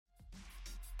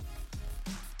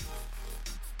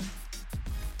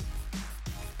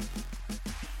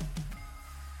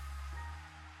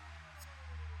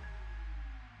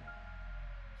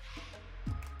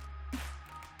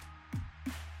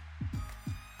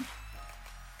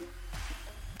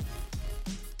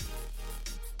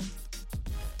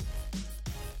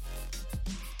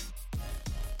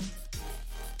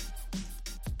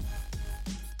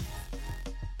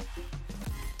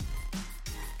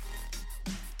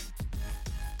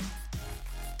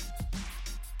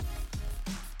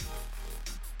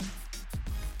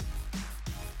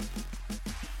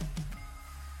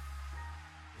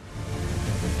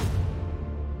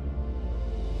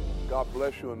God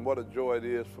bless you, and what a joy it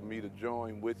is for me to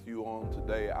join with you on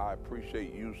today. I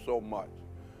appreciate you so much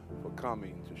for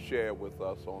coming to share with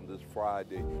us on this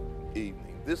Friday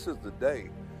evening. This is the day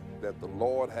that the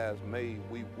Lord has made.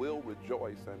 We will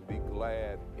rejoice and be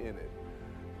glad in it.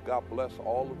 God bless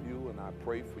all of you, and I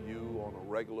pray for you on a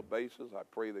regular basis. I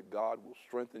pray that God will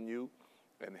strengthen you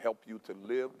and help you to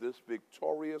live this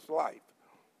victorious life,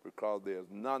 because there's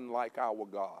none like our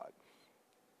God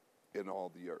in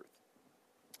all the earth.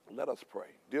 Let us pray.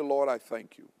 Dear Lord, I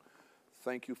thank you.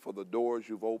 Thank you for the doors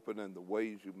you've opened and the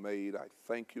ways you've made. I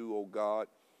thank you, oh God.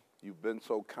 You've been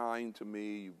so kind to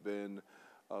me. You've been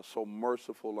so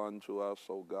merciful unto us,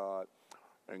 oh God.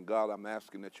 And God, I'm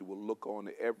asking that you will look on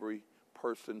every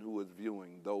person who is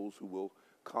viewing, those who will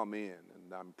come in.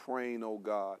 And I'm praying, oh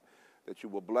God, that you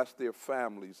will bless their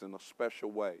families in a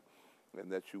special way,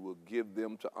 and that you will give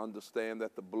them to understand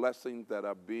that the blessings that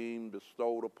are being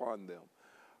bestowed upon them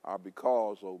are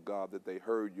because, oh God, that they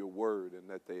heard your word and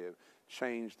that they have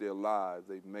changed their lives.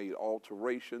 They've made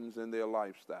alterations in their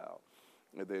lifestyle,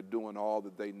 and they're doing all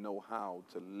that they know how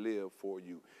to live for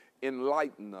you.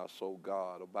 Enlighten us, oh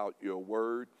God, about your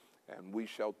word, and we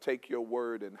shall take your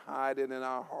word and hide it in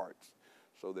our hearts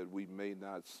so that we may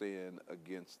not sin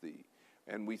against thee.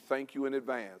 And we thank you in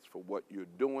advance for what you're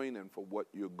doing and for what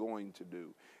you're going to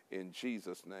do. In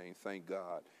Jesus' name, thank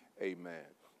God. Amen.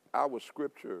 Our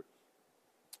scripture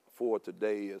for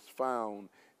today is found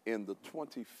in the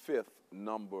 25th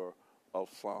number of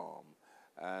Psalm,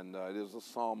 and it is a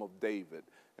Psalm of David.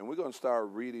 And we're going to start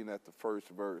reading at the first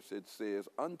verse. It says,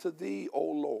 "Unto thee, O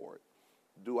Lord,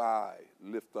 do I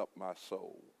lift up my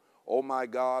soul. O my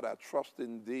God, I trust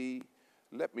in thee.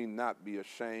 Let me not be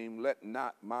ashamed. Let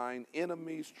not mine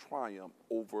enemies triumph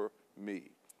over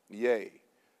me. Yea,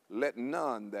 let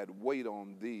none that wait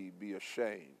on thee be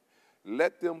ashamed.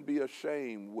 Let them be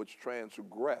ashamed which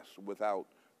transgress without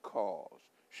cause.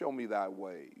 Show me thy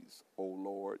ways, O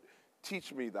Lord.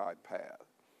 Teach me thy path.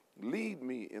 Lead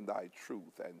me in thy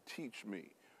truth and teach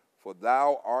me. For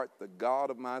thou art the God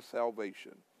of my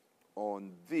salvation.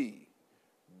 On thee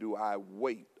do I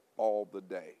wait all the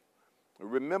day.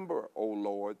 Remember, O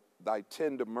Lord, thy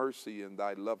tender mercy and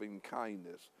thy loving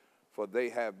kindness, for they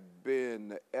have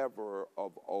been ever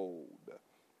of old.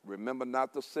 Remember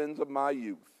not the sins of my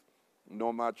youth,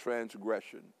 nor my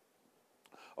transgression.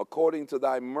 According to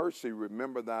thy mercy,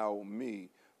 remember thou me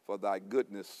for thy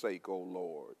goodness' sake, O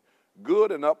Lord.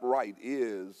 Good and upright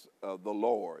is the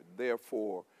Lord.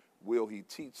 Therefore will he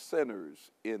teach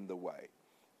sinners in the way.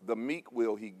 The meek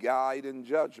will he guide in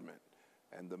judgment,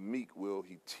 and the meek will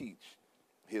he teach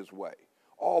his way.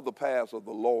 All the paths of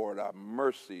the Lord are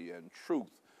mercy and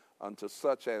truth unto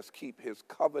such as keep his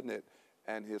covenant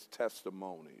and his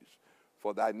testimonies.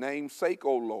 For thy name's sake,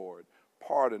 O Lord,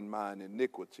 pardon mine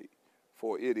iniquity,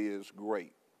 for it is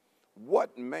great.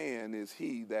 What man is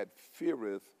he that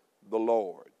feareth the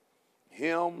Lord?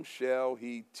 Him shall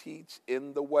he teach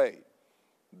in the way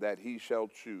that he shall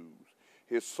choose.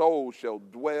 His soul shall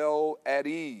dwell at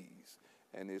ease,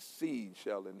 and his seed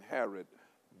shall inherit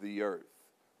the earth.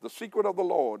 The secret of the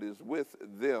Lord is with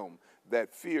them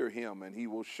that fear him, and he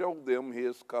will show them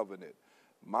his covenant.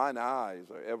 Mine eyes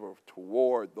are ever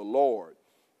toward the Lord,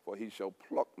 for he shall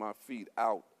pluck my feet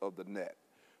out of the net.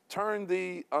 Turn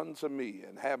thee unto me,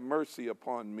 and have mercy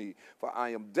upon me, for I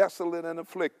am desolate and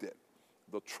afflicted.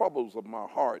 The troubles of my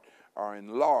heart are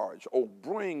enlarged. O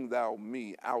bring thou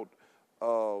me out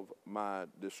of my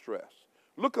distress.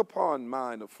 Look upon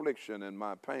mine affliction and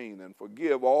my pain, and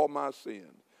forgive all my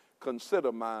sins.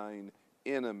 Consider mine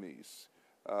enemies,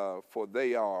 for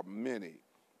they are many,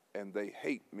 and they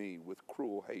hate me with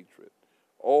cruel hatred.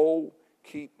 Oh,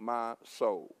 keep my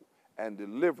soul and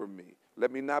deliver me.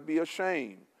 Let me not be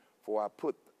ashamed, for I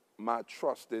put my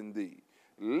trust in thee.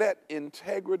 Let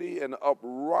integrity and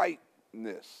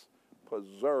uprightness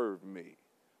preserve me,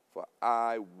 for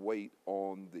I wait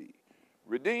on thee.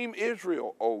 Redeem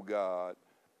Israel, O God,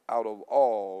 out of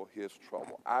all his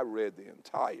trouble. I read the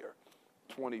entire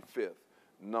 25th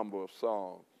number of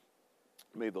Psalm.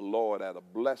 May the Lord add a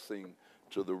blessing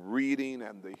to the reading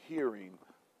and the hearing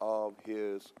of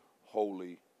his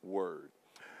holy word.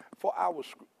 For our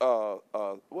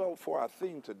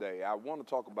theme today, I want to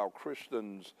talk about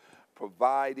Christians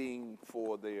providing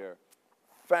for their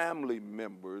family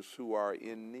members who are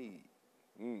in need.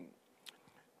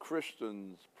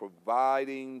 Christians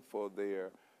providing for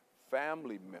their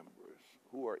family members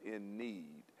who are in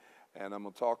need. And I'm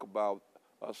going to talk about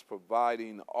us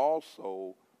providing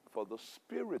also for the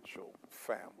spiritual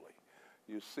family.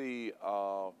 You see,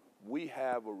 we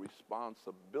have a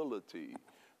responsibility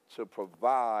to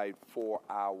provide for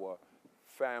our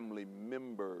family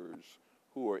members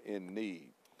who are in need.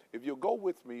 If you'll go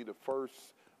with me to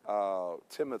First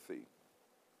Timothy,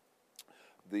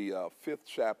 the fifth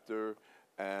chapter,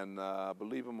 and I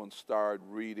believe I'm going to start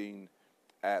reading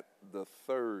at the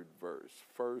third verse.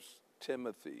 First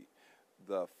Timothy,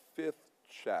 the fifth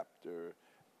chapter,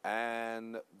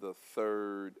 and the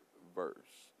third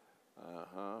verse.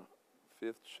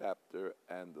 Fifth chapter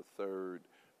and the third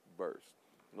verse.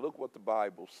 Look what the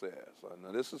Bible says.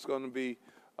 Now this is going to be,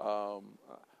 let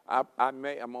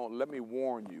me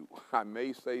warn you, I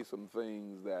may say some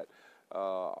things that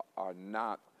are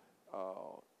not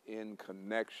in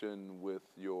connection with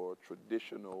your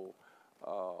traditional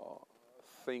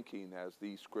thinking as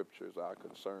these scriptures are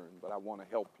concerned, but I want to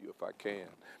help you if I can.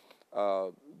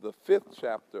 The fifth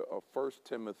chapter of First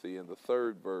Timothy in the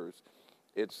third verse,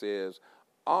 it says,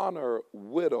 honor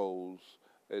widows.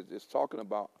 It's talking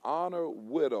about honor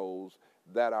widows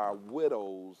that are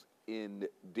widows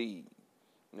indeed.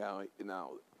 Now,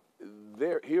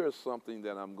 here's something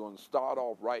that I'm going to start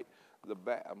off right the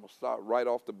bat. I'm going to start right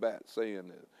off the bat saying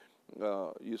this.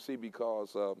 You see,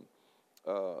 because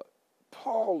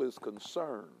Paul is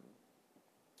concerned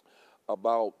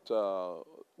about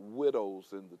widows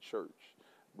in the church,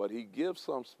 but he gives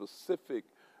some specific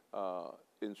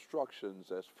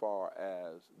instructions as far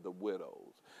as the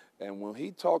widows. And when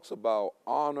he talks about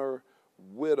honor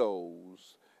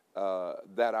widows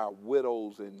that are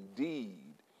widows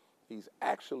indeed, he's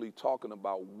actually talking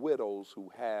about widows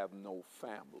who have no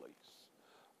families.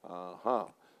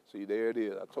 See, there it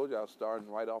is. I told you I was starting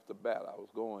right off the bat. I was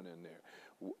going in there.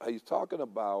 He's talking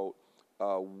about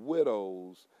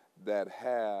widows that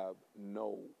have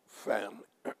no family.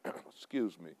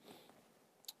 Excuse me.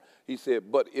 He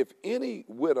said, but if any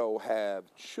widow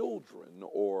have children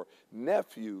or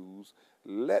nephews,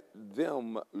 let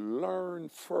them learn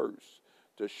first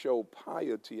to show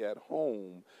piety at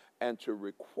home and to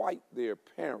requite their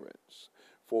parents,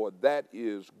 for that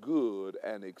is good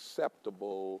and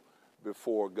acceptable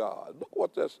before God. Look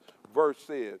what this verse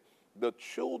says. The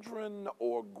children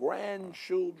or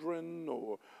grandchildren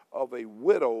or of a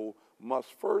widow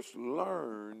must first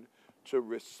learn to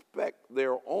respect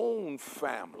their own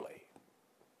family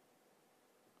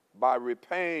by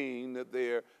repaying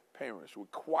their parents.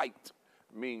 Requite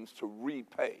means to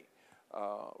repay.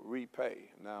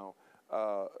 Now,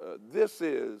 this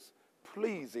is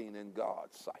pleasing in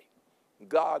God's sight.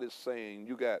 God is saying,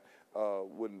 you got,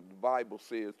 when the Bible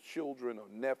says children or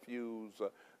nephews,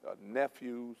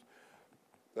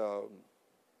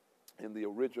 in the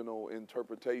original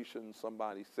interpretation,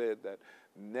 somebody said that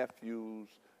nephews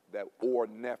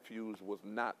was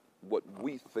not what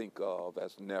we think of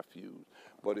as nephews,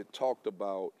 but it talked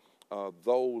about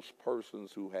those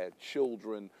persons who had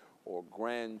children or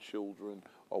grandchildren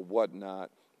or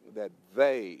whatnot, that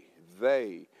they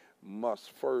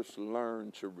must first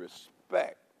learn to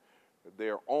respect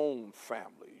their own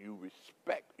family. You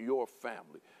respect your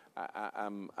family.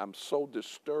 I'm so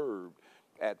disturbed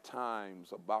at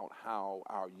times about how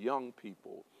our young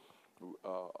people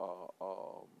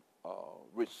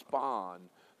respond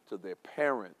to their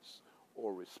parents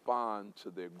or respond to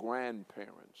their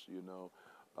grandparents. You know,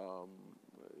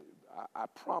 I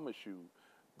promise you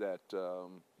that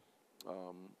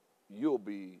you'll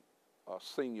be a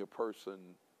senior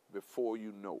person before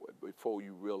you know it, before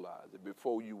you realize it,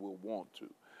 before you will want to.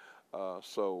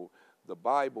 So the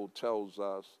Bible tells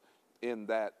us in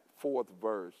that fourth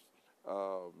verse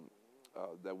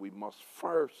that we must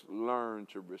first learn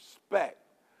to respect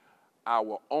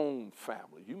our own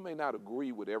family. You may not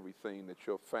agree with everything that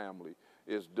your family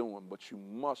is doing, but you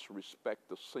must respect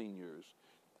the seniors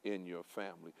in your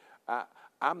family.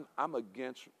 I'm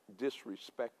against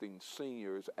disrespecting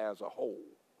seniors as a whole.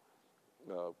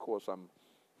 Of course,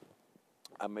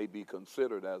 I may be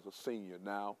considered as a senior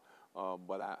now,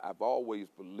 but I've always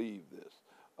believed this,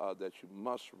 that you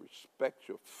must respect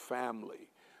your family.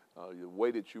 The way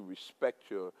that you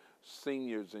respect your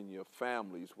seniors in your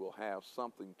families will have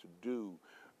something to do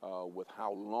with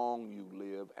how long you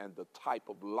live and the type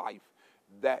of life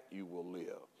that you will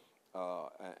live.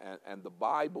 And the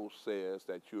Bible says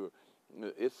that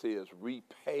it says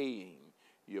repaying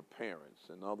your parents.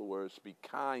 In other words, be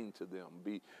kind to them.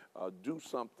 Do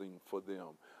something for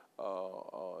them.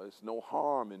 There's no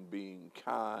harm in being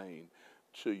kind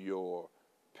to your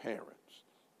parents.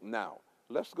 Now,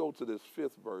 let's go to this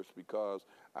fifth verse, because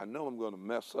I know I'm going to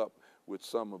mess up with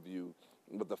some of you.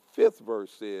 But the fifth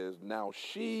verse says, now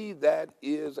she that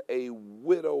is a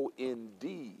widow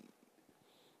indeed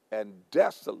and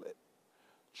desolate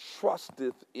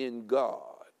trusteth in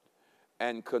God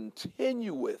and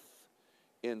continueth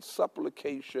in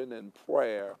supplication and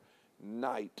prayer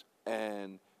night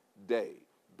and day.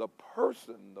 The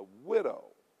person, the widow,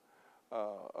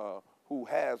 who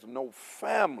has no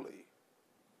family,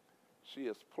 she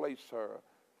has placed her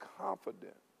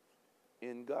confidence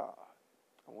in God.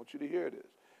 I want you to hear this,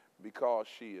 because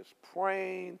she is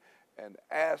praying and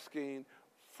asking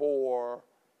for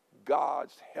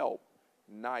God's help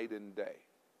night and day.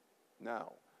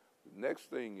 Now, the next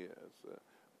thing is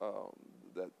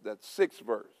that sixth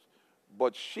verse.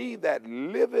 But she that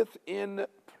liveth in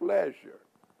pleasure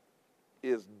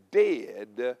is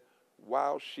dead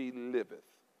while she liveth.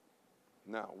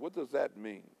 Now, what does that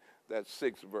mean, that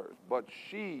sixth verse? But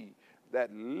she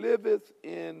that liveth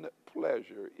in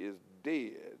pleasure is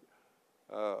dead.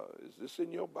 Is this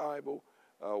in your Bible?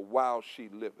 While she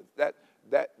liveth.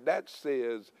 That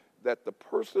says that the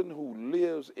person who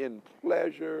lives in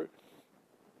pleasure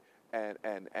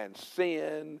and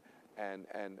sin, and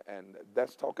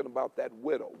that's talking about that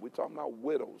widow. We're talking about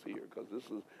widows here because this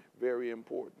is very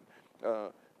important.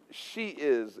 She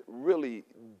is really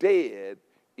dead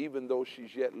even though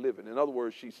she's yet living. In other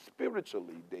words, she's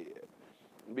spiritually dead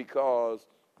because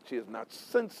she is not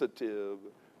sensitive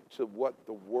to what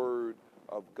the Word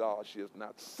of God. She is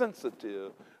not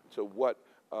sensitive to what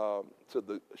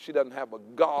she doesn't have a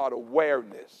God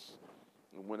awareness.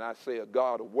 And when I say a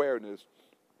God awareness,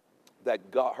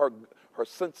 that God, her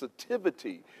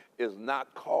sensitivity is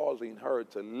not causing her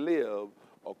to live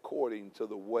according to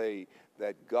the way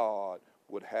that God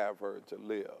would have her to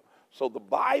live. So the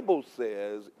Bible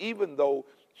says, even though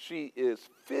she is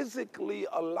physically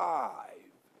alive,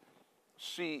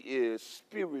 she is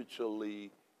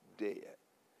spiritually dead.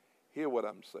 Hear what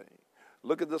I'm saying.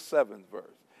 Look at the 7th verse.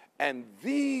 And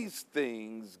these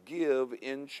things give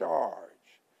in charge,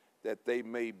 that they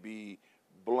may be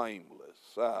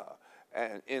blameless.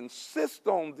 And insist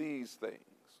on these things,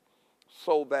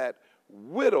 so that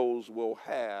widows will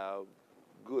have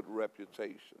good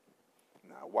reputation.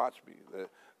 Now watch me.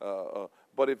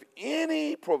 But if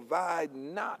any provide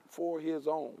not for his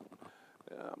own,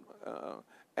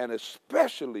 and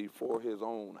especially for his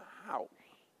own house,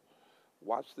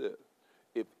 watch this.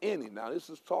 If any, now this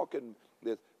is talking,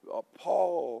 this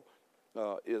Paul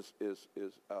is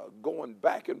going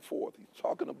back and forth. He's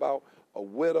talking about a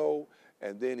widow,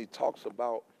 and then he talks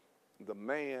about the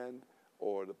man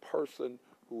or the person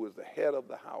who is the head of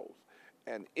the house.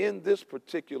 And in this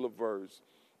particular verse,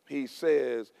 he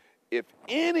says, if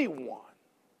anyone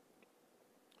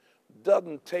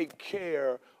doesn't take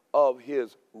care of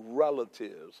his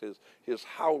relatives, his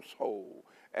household,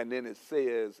 and then it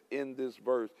says in this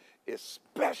verse,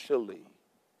 especially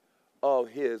of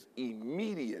his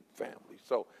immediate family.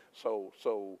 So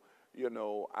you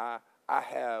know, I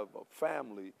have a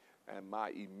family, and my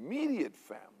immediate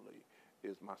family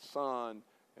is my son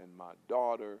and my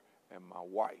daughter and my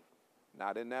wife.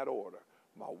 Not in that order.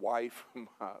 My wife,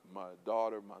 my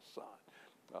daughter, my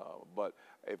son. But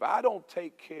if I don't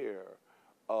take care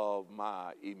of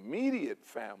my immediate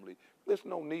family, there's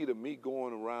no need of me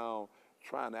going around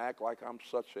trying to act like I'm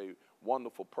such a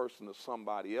wonderful person to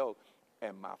somebody else,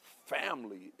 and my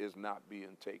family is not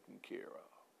being taken care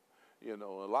of. You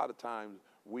know, a lot of times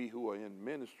we who are in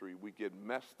ministry, we get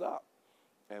messed up,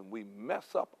 and we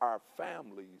mess up our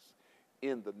families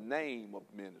in the name of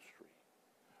ministry.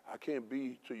 I can't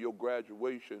be to your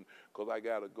graduation because I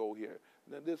got to go here.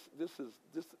 Now, this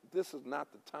is not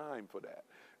the time for that.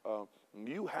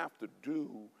 You have to do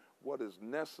what is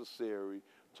necessary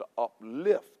to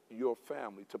uplift your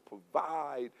family, to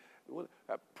provide.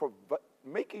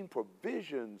 Making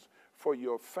provisions for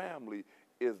your family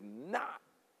is not,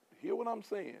 hear what I'm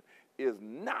saying, is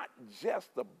not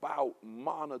just about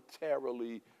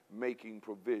monetarily making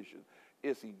provisions.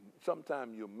 It's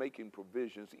sometimes you're making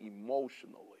provisions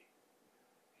emotionally.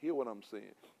 Hear what I'm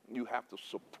saying? You have to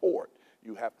support.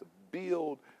 You have to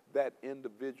build that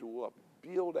individual up,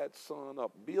 build that son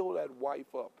up, build that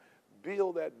wife up,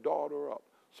 build that daughter up,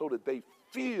 so that they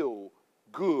feel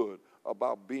good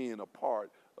about being a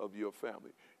part of your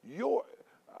family.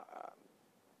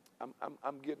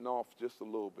 I'm getting off just a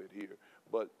little bit here,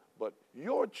 but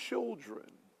your children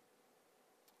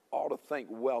ought to think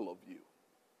well of you.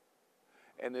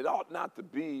 And it ought not to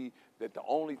be that the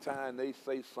only time they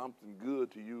say something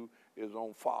good to you is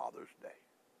on Father's Day.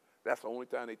 That's the only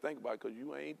time they think about it, because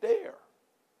you ain't there.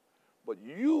 But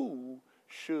you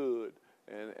should,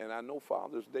 and I know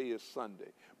Father's Day is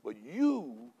Sunday, but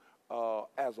you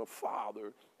as a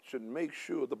father should make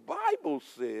sure, the Bible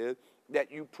says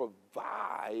that you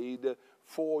provide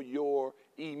for your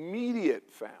immediate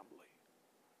family.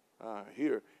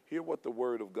 Hear what the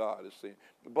Word of God is saying.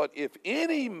 But if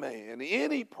any man,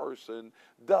 any person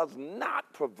does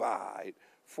not provide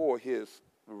for his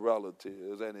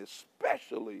relatives, and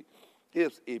especially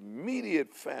his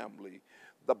immediate family,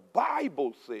 The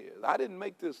Bible says, I didn't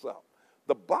make this up.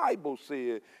 The Bible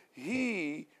said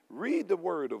read the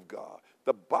word of God.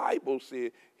 The Bible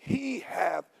said he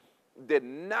hath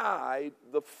denied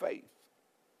the faith.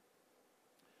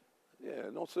 Yeah,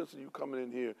 no sense in you coming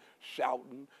in here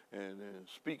shouting and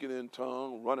speaking in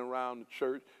tongues, running around the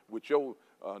church with your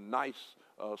nice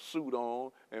suit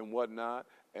on and whatnot,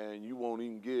 and you won't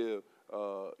even give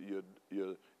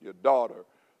your daughter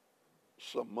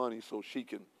some money so she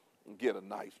can get a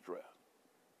nice dress.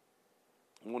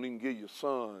 You won't even give your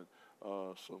son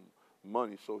some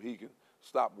money so he can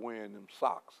stop wearing them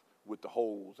socks with the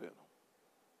holes in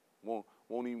them.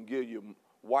 Won't even give your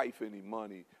wife any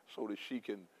money so that she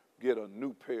can get a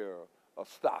new pair of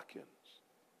stockings.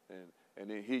 And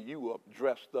then here you up,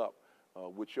 dressed up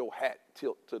with your hat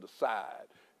tilt to the side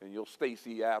and your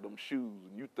Stacey Adams shoes,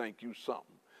 and you think you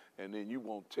something, and then you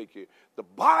won't take it. The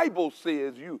Bible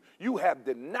says you have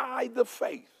denied the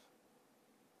faith.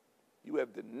 You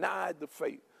have denied the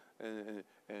faith, and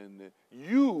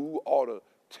you ought to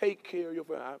take care of your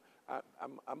family.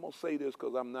 I'm gonna say this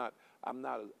because I'm not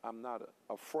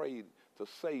afraid to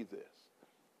say this.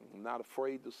 I'm not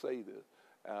afraid to say this.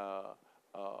 I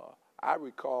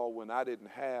recall when I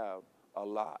didn't have a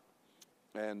lot,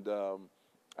 and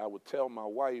I would tell my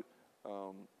wife,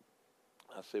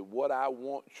 I said, what I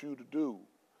want you to do,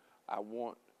 I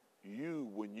want you,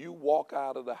 when you walk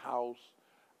out of the house,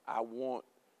 I want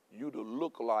you to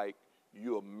look like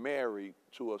you're married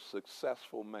to a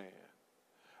successful man.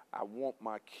 I want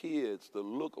my kids to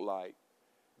look like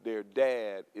their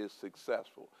dad is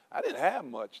successful. I didn't have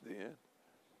much then,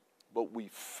 but we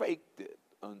faked it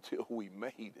until we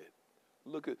made it.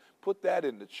 Put that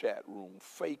in the chat room.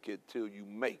 Fake it till you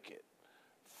make it.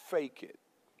 Fake it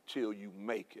till you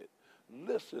make it.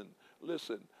 Listen.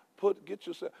 Get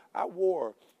yourself. I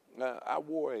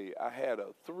had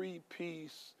a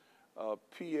 3-piece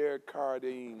Pierre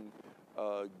Cardin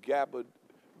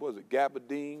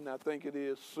gabardine, I think it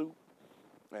is, suit,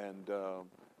 and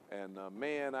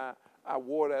man, I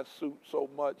wore that suit so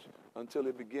much until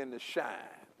it began to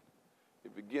shine.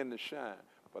 It began to shine,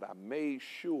 but I made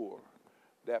sure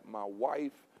that my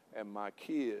wife and my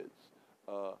kids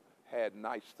had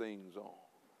nice things on.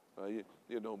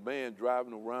 Man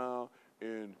driving around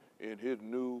in his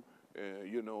new.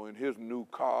 In his new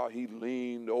car, he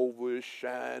leaned over, it's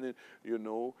shining,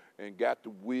 and got the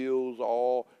wheels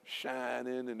all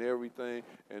shining and everything.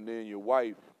 And then your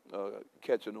wife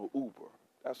catching an Uber.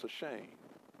 That's a shame.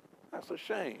 That's a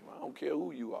shame. I don't care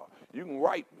who you are. You can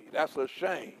write me. That's a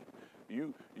shame.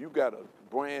 You got a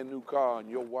brand new car and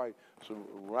your wife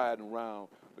riding around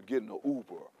getting an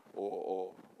Uber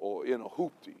or in a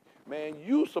hoopty. Man,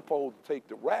 you supposed to take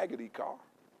the raggedy car.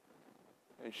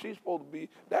 And she's supposed to be,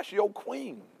 that's your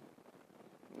queen.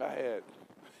 I had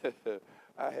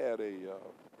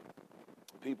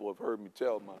people have heard me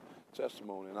tell my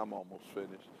testimony, and I'm almost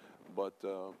finished, but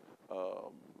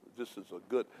this is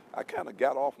I kind of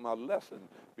got off my lesson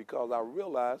because I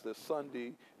realized that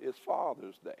Sunday is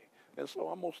Father's Day. And so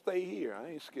I'm going to stay here. I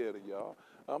ain't scared of y'all.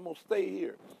 I'm going to stay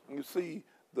here. You see,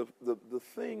 the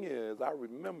thing is, I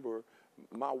remember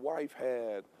my wife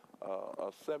had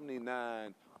a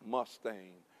 79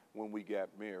 Mustang when we got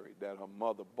married that her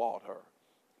mother bought her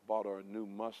a new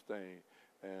Mustang,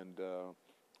 and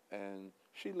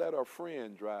she let her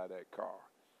friend drive that car,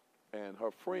 and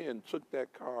her friend took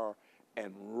that car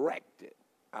and wrecked it.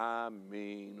 I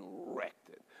mean,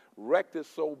 wrecked it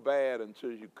so bad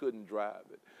until you couldn't drive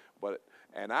it.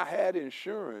 And I had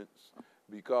insurance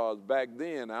because back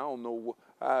then, I don't know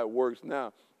how it works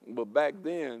now, but back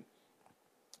then,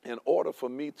 in order for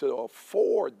me to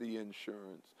afford the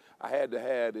insurance, I had to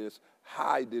have this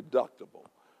high deductible.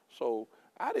 So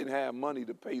I didn't have money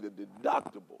to pay the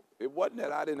deductible. It wasn't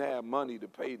that I didn't have money to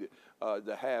pay to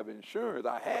have insurance.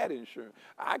 I had insurance.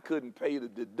 I couldn't pay the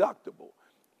deductible.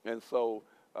 And so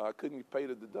I couldn't pay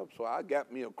the deductible. So I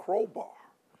got me a crowbar.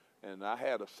 And I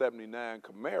had a 79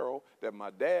 Camaro that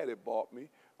my dad had bought me.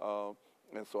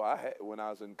 And so I had, when I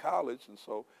was in college, and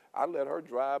so I let her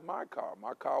drive my car.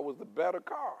 My car was the better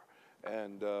car.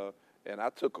 And I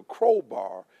took a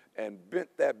crowbar and bent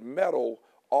that metal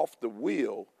off the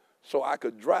wheel so I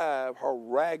could drive her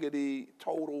raggedy,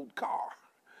 totaled car.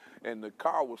 And the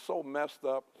car was so messed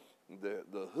up,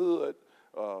 the hood,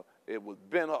 it was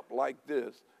bent up like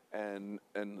this, and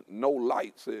no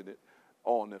lights in it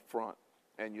on the front.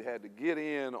 And you had to get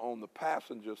in on the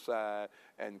passenger side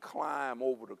and climb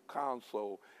over the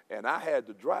console. And I had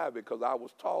to drive it because I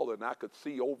was taller and I could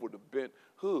see over the bent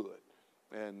hood.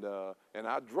 And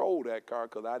I drove that car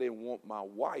because I didn't want my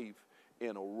wife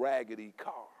in a raggedy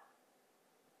car.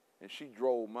 And she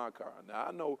drove my car.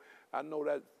 Now, I know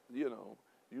that,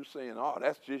 You saying, oh,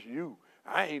 that's just you.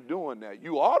 I ain't doing that.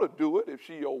 You ought to do it if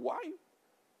she your wife.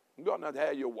 You ought not to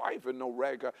have your wife in no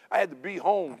rag car. I had to be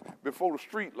home before the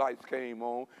street lights came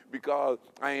on because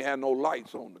I ain't had no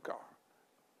lights on the car.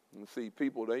 And see,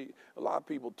 people, a lot of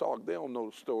people talk, they don't know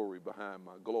the story behind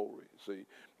my glory, see.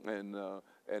 And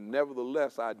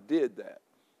nevertheless, I did that.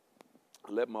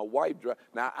 I let my wife drive.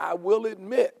 Now, I will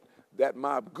admit that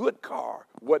my good car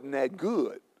wasn't that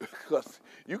good because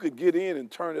you could get in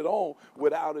and turn it on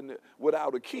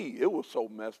without a key. It was so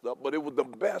messed up, but it was the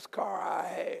best car I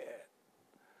had.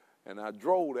 And I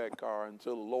drove that car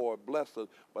until the Lord blessed us,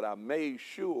 but I made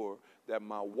sure that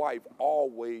my wife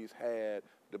always had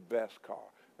the best car.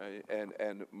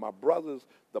 And my brothers,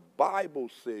 the Bible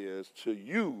says to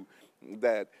you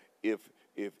that if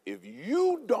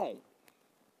you don't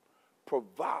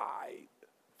provide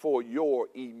for your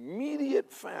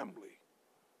immediate family,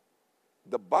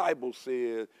 the Bible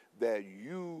says that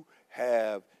you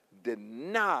have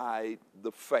denied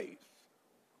the faith.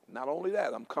 Not only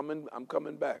that, I'm coming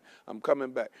back.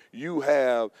 You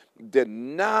have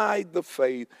denied the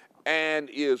faith and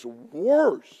is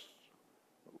worse.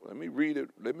 Let me read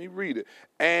it.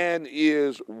 And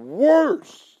is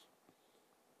worse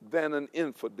than an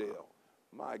infidel.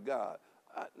 My God.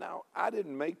 Now, I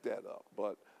didn't make that up,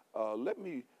 but let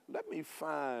me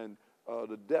find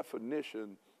the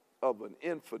definition of an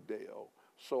infidel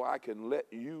so I can let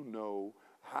you know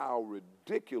how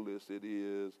ridiculous it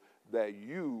is that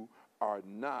you are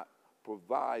not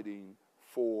providing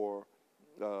for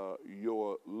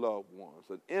your loved ones.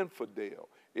 An infidel,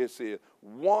 it says,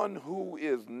 one who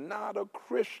is not a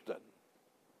Christian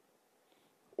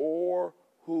or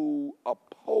who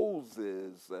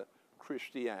opposes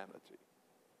Christianity.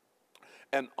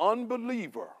 An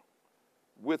unbeliever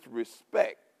with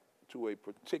respect to a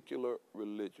particular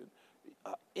religion.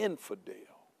 An infidel.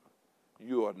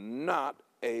 You are not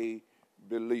a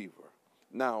believer.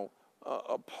 Now,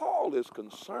 Paul is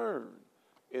concerned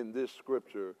in this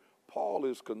scripture. Paul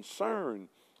is concerned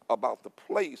about the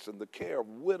place and the care of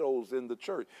widows in the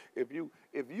church. If you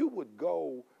would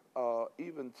go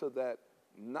even to that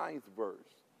 9th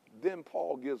verse, then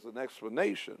Paul gives an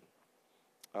explanation.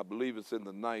 I believe it's in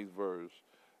the 9th verse.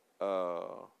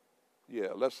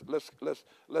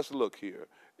 Let's look here.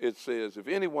 It says, if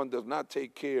anyone does not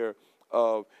take care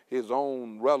of his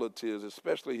own relatives,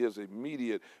 especially his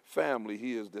immediate family,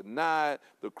 he is denied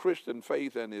the Christian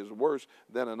faith and is worse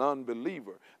than an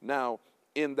unbeliever. Now,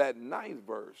 in that 9th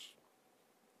verse,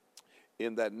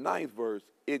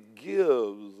 it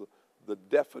gives the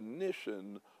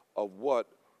definition of what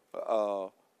a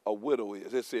widow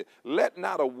is. It said, let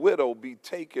not a widow be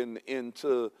taken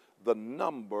into the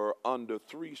number under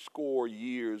 80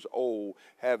 years old,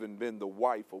 having been the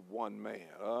wife of one man.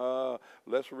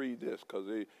 Let's read this, because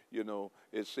it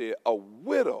said a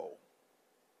widow,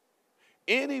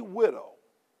 any widow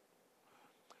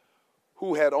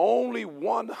who had only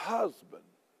one husband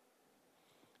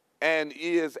and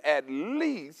is at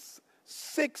least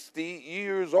 60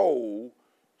 years old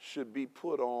should be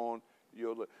put on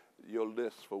your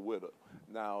list for widow.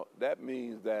 Now, that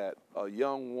means that a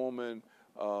young woman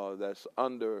that's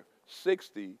under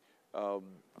 60,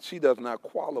 she does not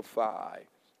qualify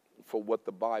for what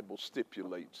the Bible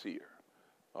stipulates here.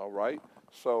 All right?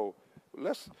 So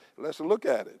let's look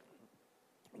at it.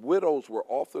 Widows were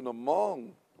often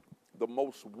among the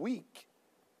most weak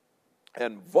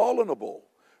and vulnerable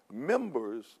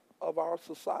members of our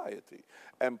society.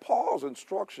 And Paul's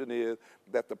instruction is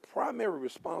that the primary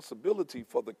responsibility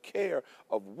for the care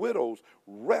of widows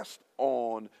rests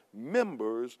on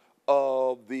members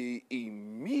of the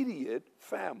immediate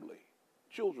family,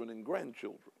 children and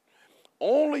grandchildren.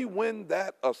 Only when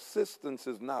that assistance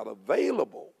is not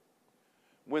available,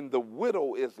 when the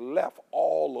widow is left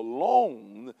all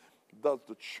alone, does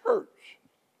the church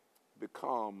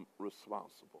become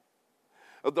responsible.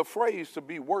 The phrase "to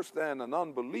be worse than an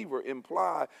unbeliever"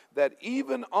 implies that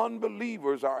even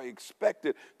unbelievers are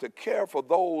expected to care for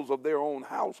those of their own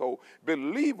household.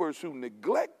 Believers who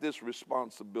neglect this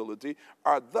responsibility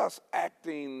are thus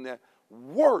acting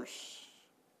worse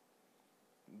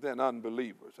than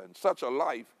unbelievers. And such a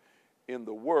life in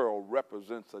the world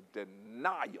represents a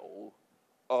denial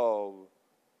of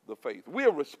the faith.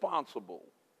 We're responsible,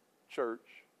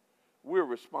 church. We're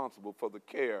responsible for the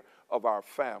care of our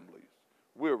families.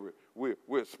 We're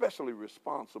especially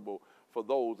responsible for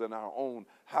those in our own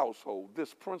household.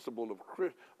 This principle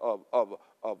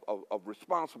of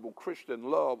responsible Christian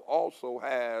love also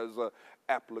has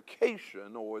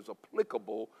application, or is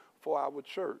applicable for our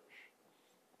church.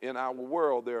 In our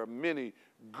world, there are many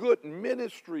good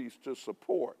ministries to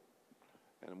support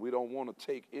and we don't want to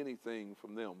take anything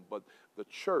from them. But the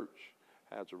church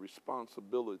has a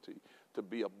responsibility to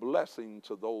be a blessing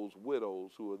to those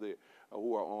widows who are there,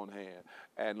 who are on hand.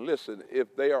 And listen,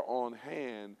 if they are on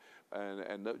hand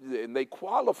and they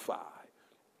qualify,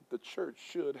 the church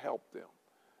should help them.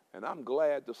 And I'm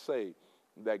glad to say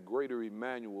that Greater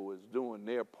Emmanuel is doing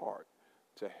their part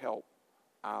to help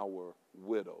our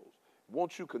widows.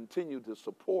 Won't you continue to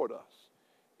support us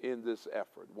in this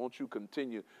effort? Won't you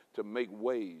continue to make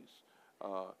ways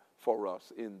for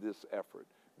us in this effort?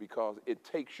 Because it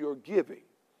takes your giving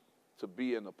to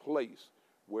be in a place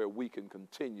where we can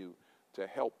continue to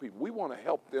help people. We want to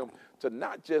help them to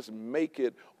not just make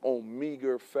it on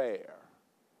meager fare,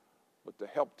 but to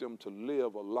help them to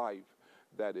live a life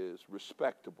that is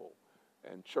respectable.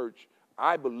 And church,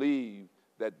 I believe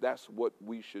that that's what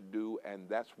we should do, and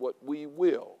that's what we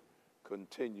will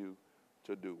continue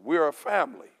to do. We're a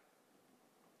family,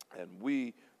 and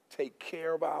we take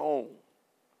care of our own,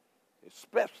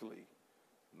 especially,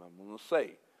 and I'm going to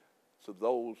say, to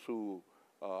those who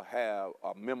are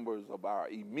members of our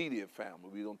immediate family.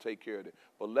 We don't take care of it,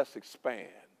 but let's expand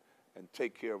and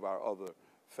take care of our other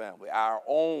family, our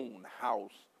own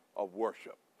house of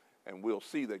worship. And we'll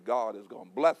see that God is going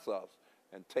to bless us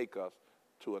and take us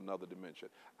to another dimension.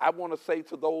 I want to say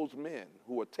to those men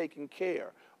who are taking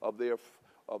care of their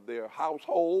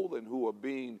household and who are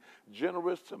being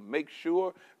generous to make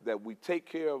sure that we take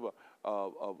care of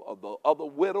the other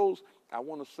widows, I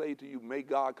want to say to you, may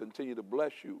God continue to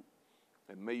bless you,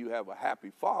 and may you have a happy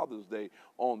Father's Day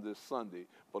on this Sunday.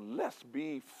 But let's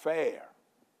be fair.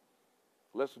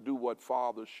 Let's do what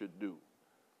fathers should do.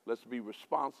 Let's be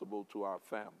responsible to our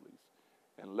families,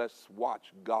 and let's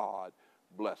watch God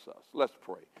bless us. Let's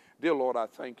pray. Dear Lord, I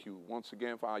thank you once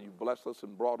again for how you blessed us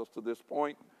and brought us to this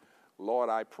point. Lord,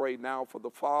 I pray now for the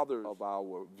fathers of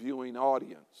our viewing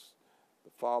audience,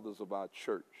 the fathers of our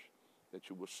church, that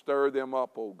you will stir them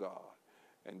up, oh God.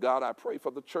 And God, I pray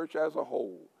for the church as a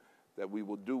whole, that we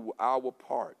will do our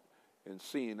part in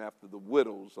seeing after the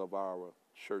widows of our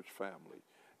church family.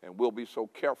 And we'll be so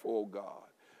careful, oh God.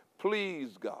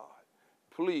 Please, God,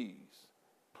 please,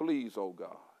 oh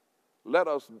God, let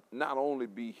us not only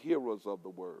be hearers of the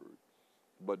word,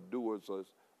 but doers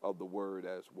of the word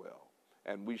as well.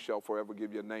 And we shall forever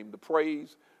give your name the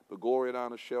praise. The glory and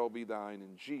honor shall be thine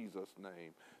in Jesus'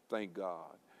 name. Thank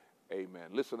God.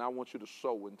 Amen. Listen, I want you to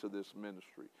sow into this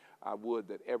ministry. I would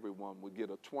that everyone would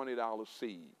get a $20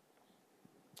 seed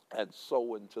and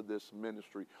sow into this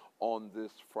ministry on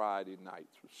this Friday night.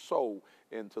 Sow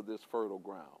into this fertile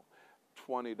ground.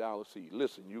 $20 seed.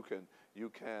 Listen, you can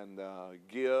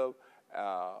give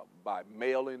by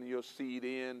mailing your seed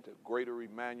in to Greater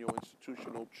Emmanuel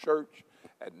Institutional Church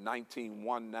at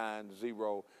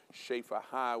 19190 Schaefer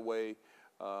Highway.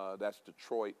 That's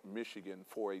Detroit, Michigan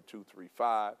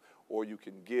 48235. Or you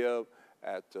can give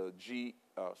at PayPal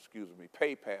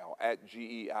at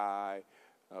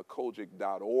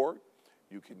GEICogic.org.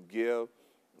 You can give,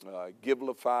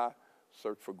 Givelify,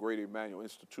 search for Greater Emmanuel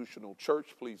Institutional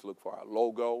Church. Please look for our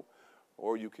logo.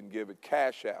 Or you can give it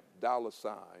Cash App, $,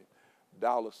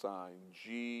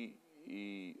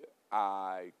 GEI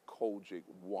Kojic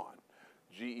 1.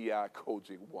 GEI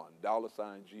Kojic 1,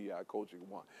 $GEI Kojic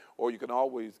 1. Or you can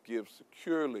always give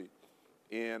securely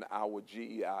in our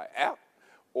GEI app,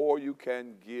 or you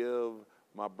can give,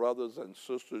 my brothers and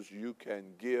sisters, you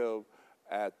can give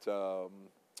at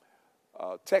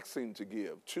texting to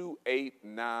give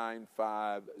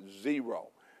 28950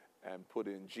 and put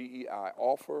in GEI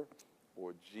offer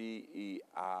or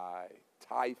GEI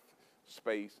tithe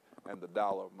space and the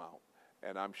dollar amount.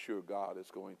 And I'm sure God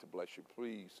is going to bless you.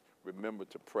 Please remember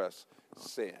to press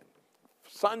send.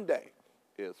 Sunday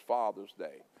is Father's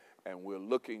Day, and we're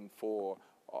looking for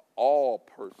all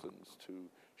persons to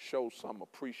show some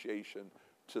appreciation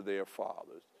to their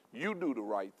fathers. You do the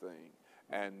right thing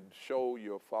and show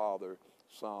your father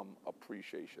some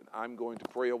appreciation. I'm going to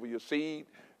pray over your seed,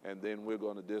 and then we're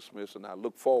going to dismiss, and I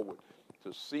look forward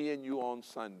to seeing you on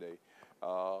Sunday.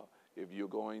 If you're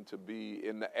going to be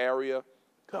in the area,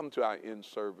 come to our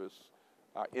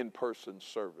in-person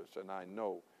service, and I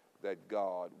know that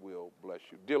God will bless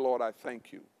you. Dear Lord, I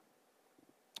thank you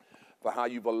for how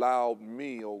you've allowed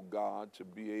me, oh God, to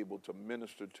be able to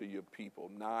minister to your people.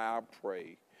 Now I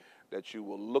pray that you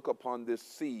will look upon this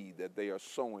seed that they are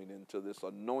sowing into this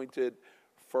anointed,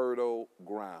 fertile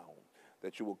ground,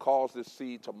 that you will cause this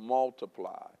seed to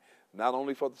multiply, not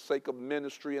only for the sake of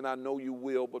ministry, and I know you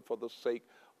will, but for the sake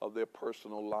of their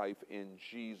personal life in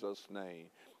Jesus' name.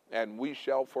 And we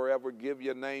shall forever give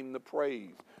your name the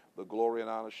praise. The glory and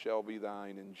honor shall be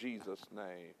thine in Jesus'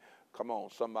 name. Come on,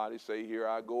 somebody say, here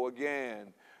I go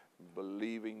again.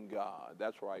 believing God.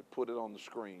 That's right. Put it on the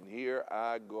screen. Here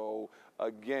I go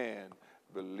again,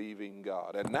 believing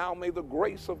God. And now may the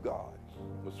grace of God,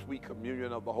 the sweet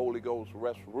communion of the Holy Ghost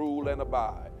rest, rule, and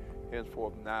abide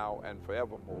henceforth, now, and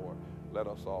forevermore. Let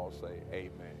us all say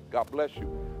amen. God bless you.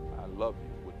 I love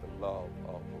you with the love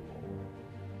of the Lord.